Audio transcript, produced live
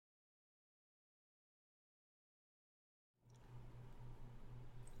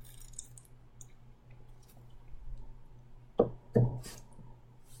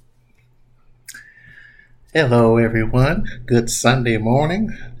Hello, everyone. Good Sunday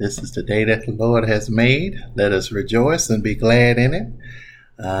morning. This is the day that the Lord has made. Let us rejoice and be glad in it.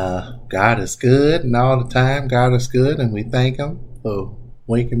 God is good, and all the time God is good, and we thank Him for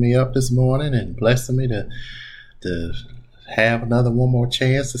waking me up this morning and blessing me to have one more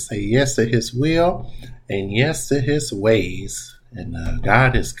chance to say yes to His will and yes to His ways. And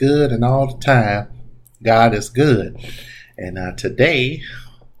God is good, and all the time God is good. And today,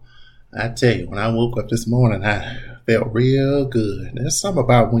 I tell you, when I woke up this morning, I felt real good. There's something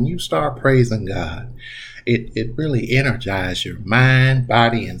about when you start praising God, it really energizes your mind,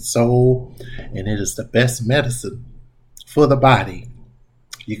 body, and soul, and it is the best medicine for the body.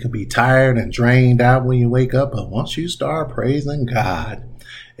 You can be tired and drained out when you wake up, but once you start praising God,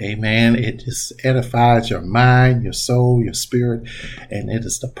 amen, it just edifies your mind, your soul, your spirit, and it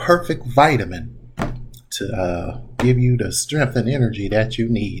is the perfect vitamin to give you the strength and energy that you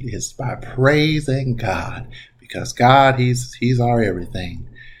need is by praising God, because God, He's our everything.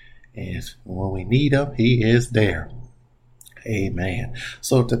 And when we need Him, He is there. Amen.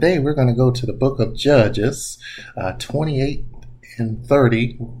 So today we're going to go to the book of Judges 28 and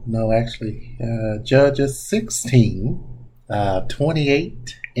 30. No, actually, Judges 16,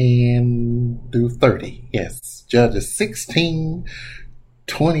 28 and through 30. Yes, Judges 16,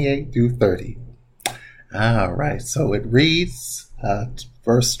 28 through 30. All right, so it reads,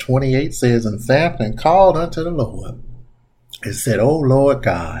 verse 28 says, And Samson called unto the Lord and said, O Lord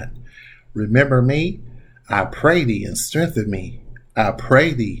God, remember me, I pray thee, and strengthen me. I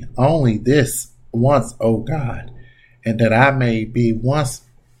pray thee only this once, O God, and that I may be once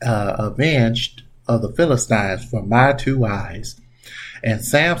avenged of the Philistines for my two eyes. And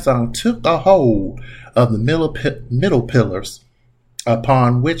Samson took a hold of the middle pillars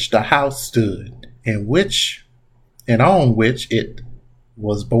upon which the house stood, and on which it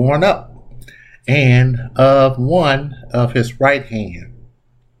was borne up, and of one of his right hand,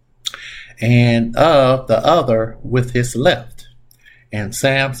 and of the other with his left. And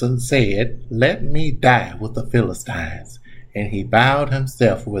Samson said, Let me die with the Philistines. And he bowed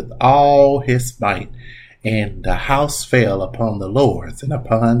himself with all his might, and the house fell upon the lords and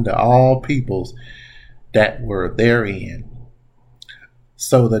upon all peoples that were therein.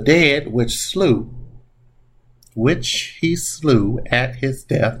 So the dead which he slew at his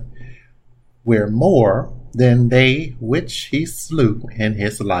death were more than they which he slew in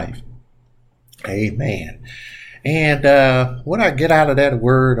his life. Amen. And what I get out of that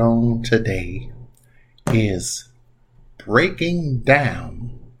word on today is breaking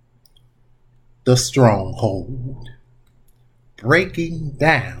down the stronghold. Breaking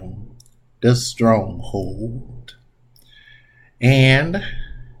down the stronghold. And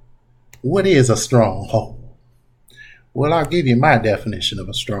what is a stronghold? Well, I'll give you my definition of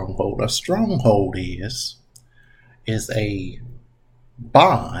a stronghold. A stronghold is a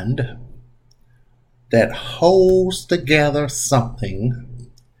bond that holds together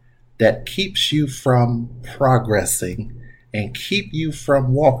something that keeps you from progressing and keep you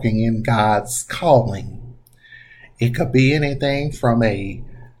from walking in God's calling. It could be anything from a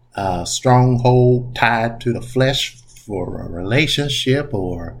stronghold tied to the flesh for a relationship,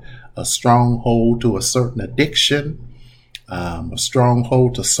 or a stronghold to a certain addiction, a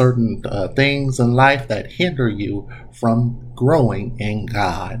stronghold to certain things in life that hinder you from growing in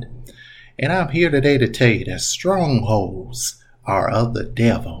God. And I'm here today to tell you that strongholds are of the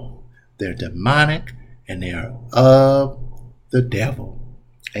devil. They're demonic, and they're of the devil.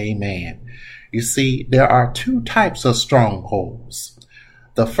 Amen. You see, there are two types of strongholds.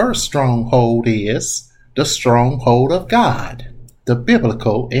 The first stronghold is the stronghold of God, the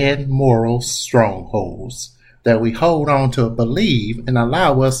biblical and moral strongholds that we hold on to believe and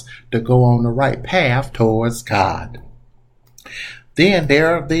allow us to go on the right path towards God. Then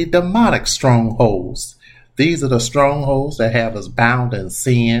there are the demonic strongholds. These are the strongholds that have us bound in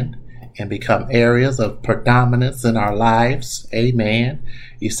sin and become areas of predominance in our lives. Amen.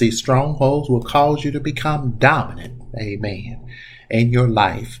 You see, strongholds will cause you to become dominant. Amen. In your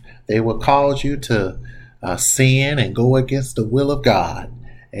life, they will cause you to sin and go against the will of God.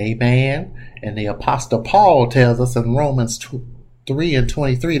 Amen. And the Apostle Paul tells us in Romans 3 and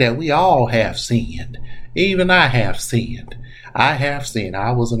 23 that we all have sinned. Even I have sinned. I have sinned.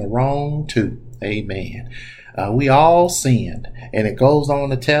 I was in the wrong too. Amen. We all sinned. And it goes on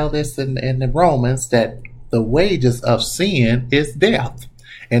to tell this in the Romans that the wages of sin is death.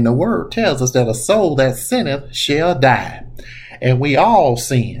 And the word tells us that a soul that sinneth shall die. And we all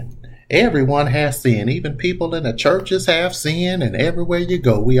sin. Everyone has sin. Even people in the churches have sin, and everywhere you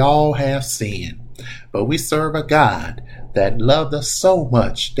go, we all have sin. But we serve a God that loved us so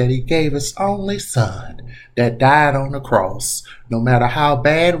much that he gave his only son that died on the cross. No matter how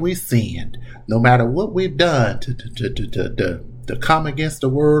bad we sinned, no matter what we've done to come against the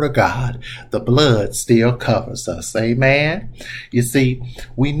word of God, the blood still covers us. Amen. You see,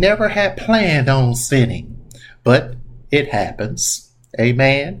 we never had planned on sinning, but it happens.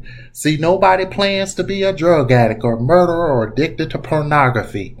 Amen. See, nobody plans to be a drug addict or murderer or addicted to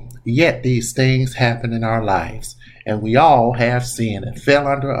pornography. Yet these things happen in our lives. And we all have sinned and fell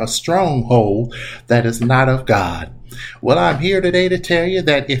under a stronghold that is not of God. Well, I'm here today to tell you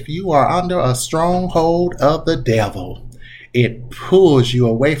that if you are under a stronghold of the devil, it pulls you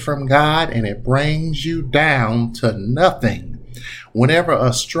away from God and it brings you down to nothing. Whenever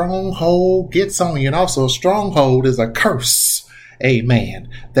a stronghold gets on you, and also a stronghold is a curse, amen,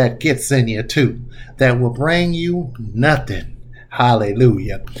 that gets in you too, that will bring you nothing.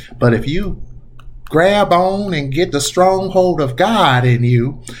 Hallelujah. But if you grab on and get the stronghold of God in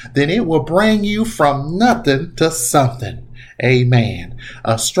you, then it will bring you from nothing to something. Amen.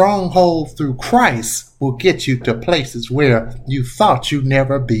 A stronghold through Christ will get you to places where you thought you'd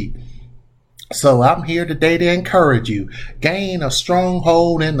never be. So I'm here today to encourage you. Gain a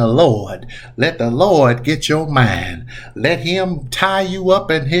stronghold in the Lord. Let the Lord get your mind. Let him tie you up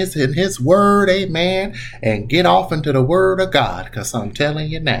in his word, amen, and get off into the word of God. Because I'm telling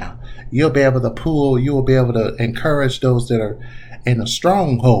you now, you'll be able to encourage those that are in a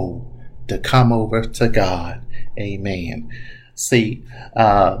stronghold to come over to God. Amen. See,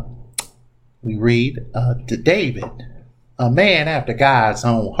 we read to David, a man after God's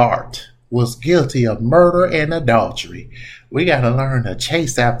own heart, was guilty of murder and adultery. We got to learn to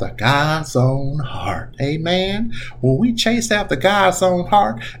chase after God's own heart. Amen. When we chase after God's own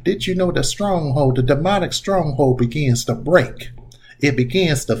heart, did you know the demonic stronghold begins to break? It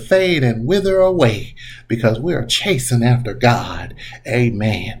begins to fade and wither away because we are chasing after God.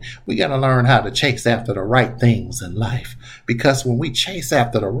 Amen. We got to learn how to chase after the right things in life, because when we chase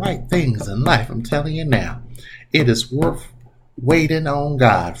after the right things in life, I'm telling you now, it is worth waiting on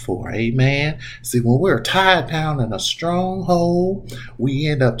God for. Amen. See, when we're tied down in a stronghold, we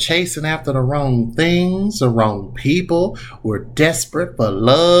end up chasing after the wrong things, the wrong people. We're desperate for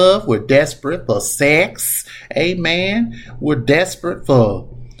love. We're desperate for sex. Amen. We're desperate for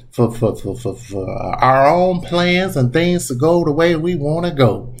our own plans and things to go the way we want to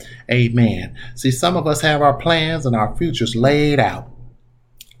go. Amen. See, some of us have our plans and our futures laid out.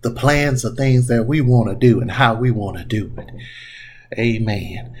 The plans are things that we want to do and how we want to do it.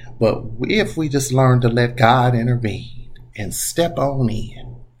 Amen. But if we just learn to let God intervene and step on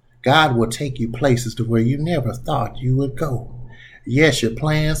in, God will take you places to where you never thought you would go. Yes, your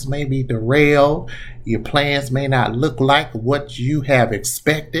plans may be derailed. Your plans may not look like what you have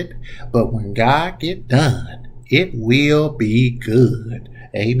expected. But when God get done, it will be good.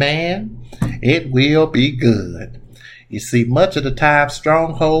 Amen. It will be good. You see, much of the time,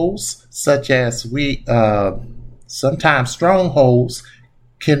 strongholds, such as sometimes strongholds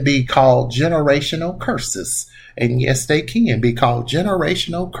can be called generational curses. And yes, they can be called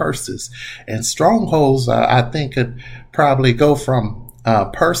generational curses. And strongholds, I think, could probably go from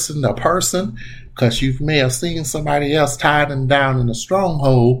person to person, because you may have seen somebody else tied them down in a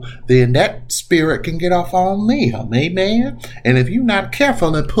stronghold. Then that spirit can get off on them. Amen. And if you're not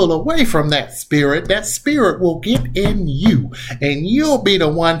careful and pull away from that spirit will get in you. And you'll be the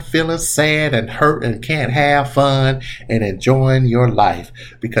one feeling sad and hurt and can't have fun and enjoying your life.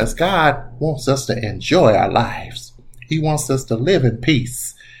 Because God wants us to enjoy our lives. He wants us to live in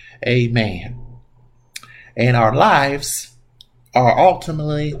peace. Amen. And our lives are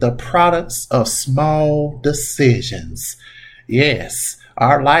ultimately the products of small decisions. Yes,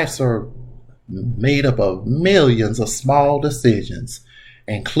 our lives are made up of millions of small decisions,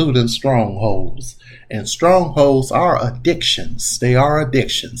 including strongholds. And strongholds are addictions. They are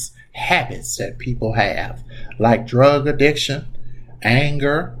addictions, habits that people have, like drug addiction,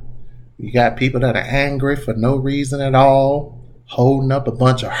 anger. You got people that are angry for no reason at all, holding up a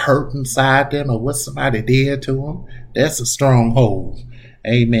bunch of hurt inside them or what somebody did to them. That's a stronghold.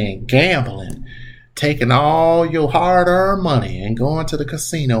 Amen. Gambling. Taking all your hard-earned money and going to the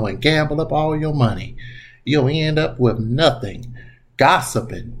casino and gamble up all your money. You'll end up with nothing.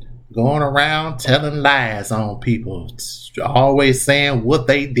 Gossiping. Going around telling lies on people. Always saying what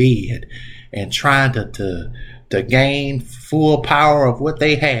they did. And trying to gain full power of what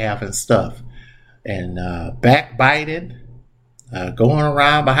they have and stuff. And backbiting. Going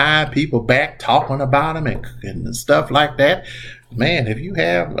around behind people back, talking about them and stuff like that. Man, if you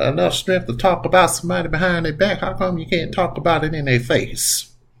have enough strength to talk about somebody behind their back, how come you can't talk about it in their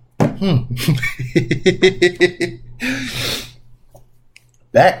face?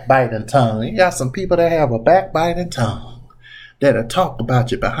 Backbiting tongue. You got some people that have a backbiting tongue that'll talk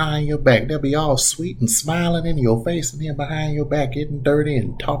about you behind your back. They'll be all sweet and smiling in your face, and then behind your back getting dirty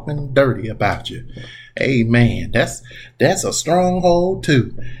and talking dirty about you. Amen. That's a stronghold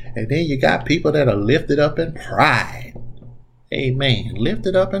too. And then you got people that are lifted up in pride. Amen.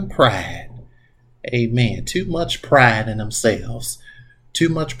 Lifted up in pride. Amen. Too much pride in themselves. Too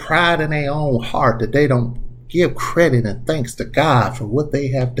much pride in their own heart that they don't give credit and thanks to God for what they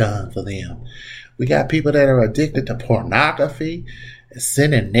have done for them. We got people that are addicted to pornography,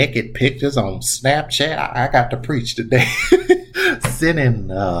 sending naked pictures on Snapchat. I got to preach today. Sending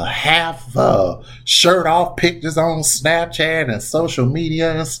half shirt off pictures on Snapchat and social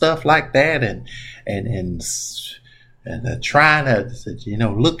media and stuff like that, and trying to,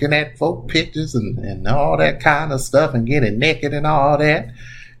 looking at folk pictures and all that kind of stuff and getting naked and all that.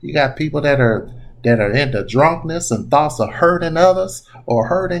 You got people that are into drunkenness and thoughts of hurting others or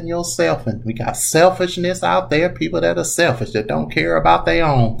hurting yourself. And we got selfishness out there, people that are selfish, that don't care about their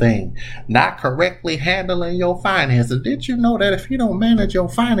own thing, not correctly handling your finances. Did you know that if you don't manage your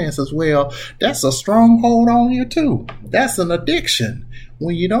finances well, that's a stronghold on you too? That's an addiction.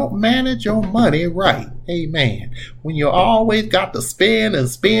 When you don't manage your money right, amen. When you always got to spend and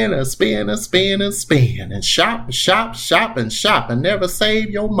spend and spend and spend and spend and shop and never save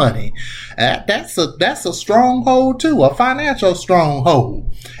your money, that's a stronghold too, a financial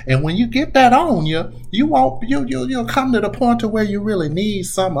stronghold. And when you get that on you, you'll come to the point to where you really need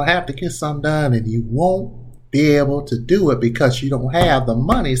something or have to get something done, and you won't be able to do it because you don't have the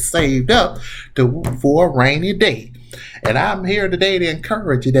money saved up for a rainy day. And I'm here today to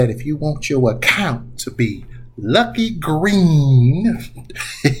encourage you that if you want your account to be lucky green,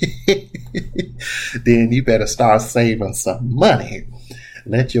 then you better start saving some money.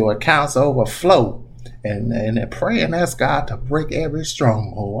 Let your accounts overflow and pray and ask God to break every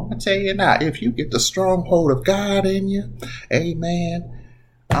stronghold. I'm going to tell you now, if you get the stronghold of God in you, amen,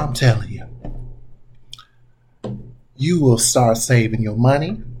 I'm telling you, you will start saving your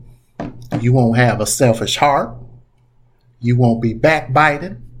money. You won't have a selfish heart. You won't be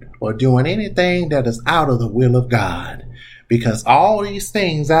backbiting or doing anything that is out of the will of God, because all these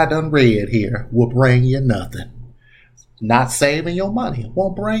things I done read here will bring you nothing. Not saving your money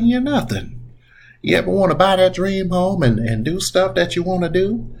won't bring you nothing. You ever want to buy that dream home and do stuff that you want to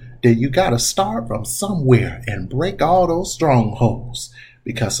do? Then you got to start from somewhere and break all those strongholds,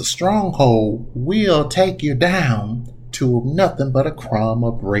 because a stronghold will take you down to nothing but a crumb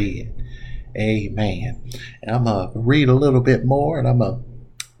of bread. Amen. And I'm going to read a little bit more, and I'm going to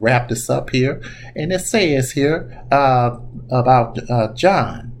wrap this up here. And it says here about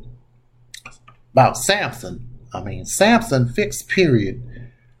Samson. Samson fixed period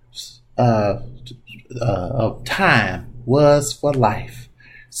of time was for life.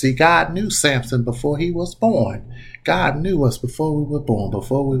 See, God knew Samson before he was born. God knew us before we were born,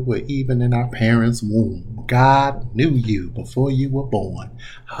 before we were even in our parents' womb. God knew you before you were born.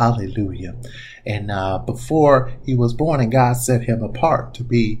 Hallelujah. And before he was born, and God set him apart to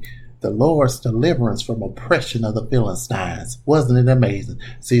be the Lord's deliverance from oppression of the Philistines. Wasn't it amazing?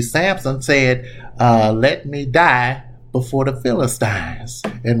 See, Samson said, let me die before the Philistines.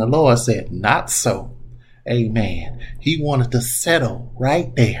 And the Lord said, not so. Amen. He wanted to settle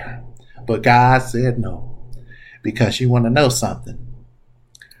right there. But God said no. Because you want to know something.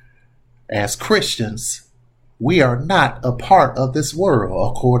 As Christians, we are not a part of this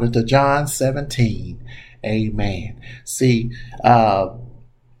world, according to John 17. Amen. See, by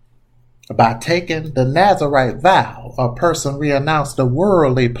taking the Nazarite vow, a person renounced the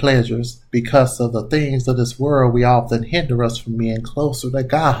worldly pleasures. Because of the things of this world, we often hinder us from being closer to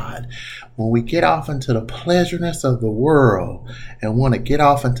God. When we get off into the pleasureness of the world and want to get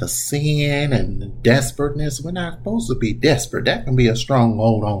off into sin and desperateness, we're not supposed to be desperate. That can be a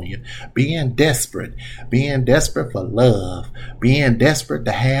stronghold on you. Being desperate for love, being desperate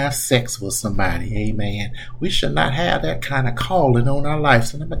to have sex with somebody. Amen. We should not have that kind of calling on our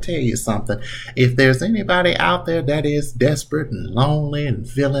lives. And I'm going to tell you something. If there's anybody out there that is desperate and lonely and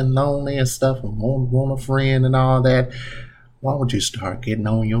feeling lonely and stuff and want a friend and all that, why don't you start getting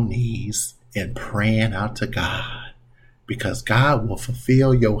on your knees and praying out to God? Because God will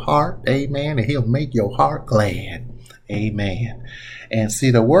fulfill your heart, amen, and he'll make your heart glad, amen. And see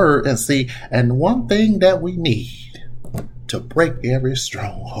the word, and one thing that we need to break every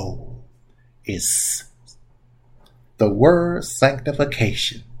stronghold is the word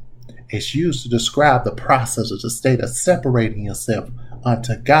sanctification. It's used to describe the process of the state of separating yourself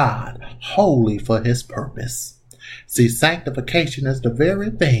unto God, wholly for his purpose. See, sanctification is the very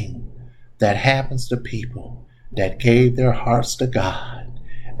thing that happens to people that gave their hearts to God.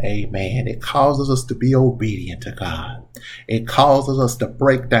 Amen. It causes us to be obedient to God. It causes us to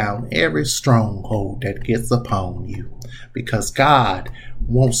break down every stronghold that gets upon you, because God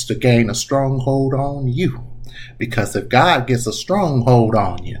wants to gain a stronghold on you. Because if God gets a stronghold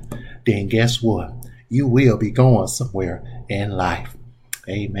on you, then guess what? You will be going somewhere in life.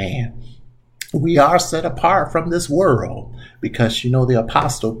 Amen. We are set apart from this world, because the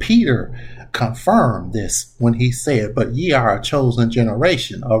Apostle Peter confirmed this when he said, "But ye are a chosen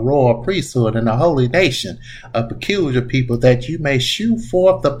generation, a royal priesthood, and a holy nation, a peculiar people, that you may shew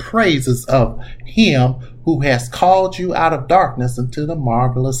forth the praises of him who has called you out of darkness into the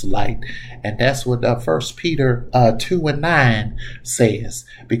marvelous light." And that's what 1 Peter 2:9 says,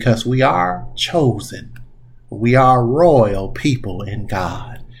 because we are chosen. We are royal people in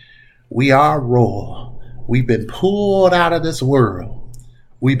God. We are royal. We've been pulled out of this world.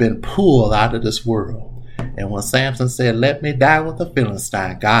 We've been pulled out of this world. And when Samson said, "Let me die with the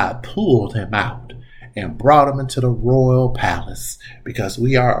Philistine," God pulled him out and brought him into the royal palace, because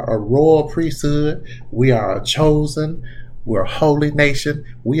we are a royal priesthood. We are a chosen. We're a holy nation.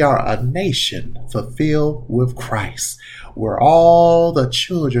 We are a nation fulfilled with Christ. We're all the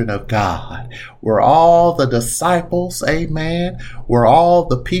children of God. We're all the disciples. Amen. We're all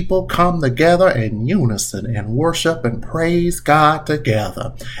the people come together in unison and worship and praise God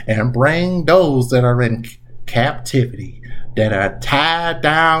together, and bring those that are in captivity, that are tied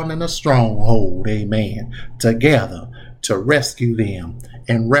down in a stronghold, amen, together to rescue them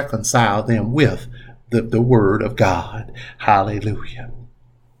and reconcile them with the word of God. Hallelujah.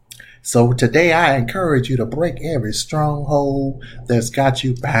 So today I encourage you to break every stronghold that's got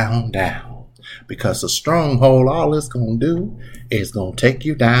you bound down, because a stronghold, all it's going to do is going to take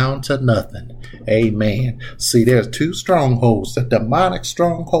you down to nothing. Amen. See, there's two strongholds: the demonic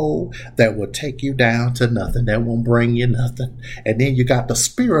stronghold that will take you down to nothing, that won't bring you nothing. And then you got the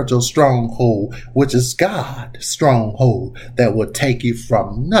spiritual stronghold, which is God's stronghold, that will take you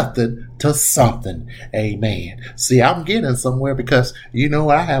from nothing to something. Amen. See, I'm getting somewhere because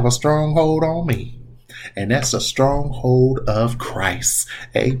I have a stronghold on me. And that's a stronghold of Christ.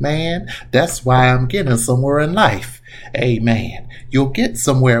 Amen. That's why I'm getting somewhere in life. Amen. You'll get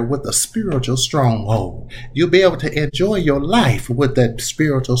somewhere with a spiritual stronghold. You'll be able to enjoy your life with that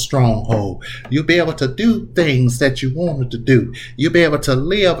spiritual stronghold. You'll be able to do things that you wanted to do. You'll be able to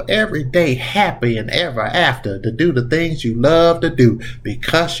live every day happy and ever after, to do the things you love to do,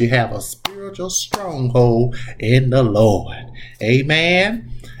 because you have a spiritual stronghold in the Lord. Amen.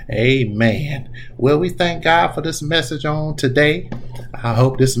 Amen. Well, we thank God for this message on today. I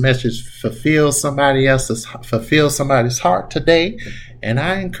hope this message fulfills somebody's heart today. And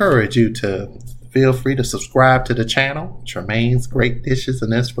I encourage you to feel free to subscribe to the channel, Tremaine's Great Dishes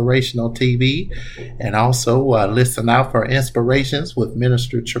and Inspirational TV. And also listen out for inspirations with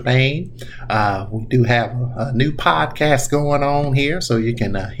Minister Tremaine. We do have a new podcast going on here, so you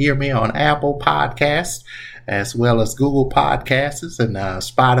can hear me on Apple Podcasts, as well as Google Podcasts and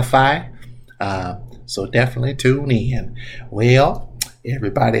Spotify. So definitely tune in. Well,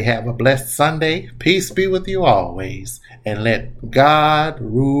 everybody have a blessed Sunday. Peace be with you always. And let God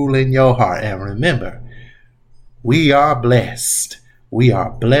rule in your heart. And remember, we are blessed. We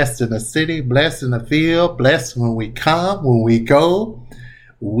are blessed in the city, blessed in the field, blessed when we come, when we go.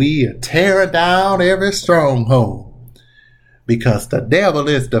 We are tearing down every stronghold, because the devil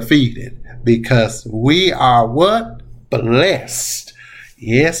is defeated. Because we are what? Blessed.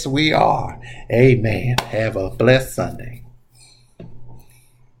 Yes, we are. Amen. Have a blessed Sunday.